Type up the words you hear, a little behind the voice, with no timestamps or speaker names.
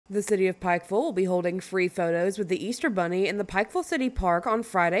The City of Pikeville will be holding free photos with the Easter Bunny in the Pikeville City Park on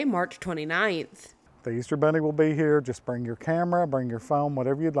Friday, March 29th. The Easter Bunny will be here. Just bring your camera, bring your phone,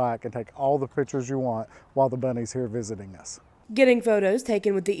 whatever you'd like, and take all the pictures you want while the bunny's here visiting us. Getting photos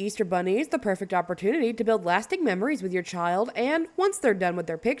taken with the Easter Bunny is the perfect opportunity to build lasting memories with your child, and once they're done with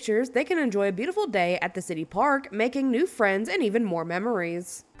their pictures, they can enjoy a beautiful day at the city park, making new friends and even more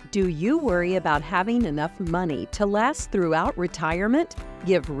memories. Do you worry about having enough money to last throughout retirement?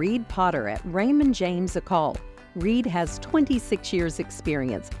 Give Reed Potter at Raymond James a call. Reed has 26 years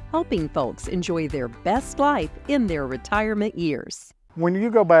experience helping folks enjoy their best life in their retirement years. When you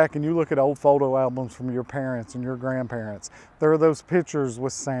go back and you look at old photo albums from your parents and your grandparents, there are those pictures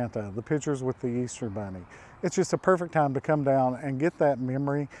with Santa, the pictures with the Easter Bunny. It's just a perfect time to come down and get that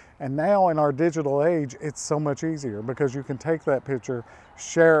memory. And now in our digital age, it's so much easier because you can take that picture,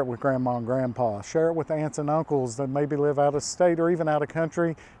 share it with grandma and grandpa, share it with aunts and uncles that maybe live out of state or even out of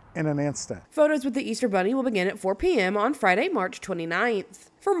country in an instant. Photos with the Easter Bunny will begin at 4 p.m. on Friday, March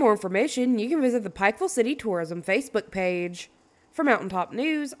 29th. For more information, you can visit the Pikeville City Tourism Facebook page. For Mountaintop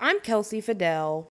News, I'm Kelsey Fidel.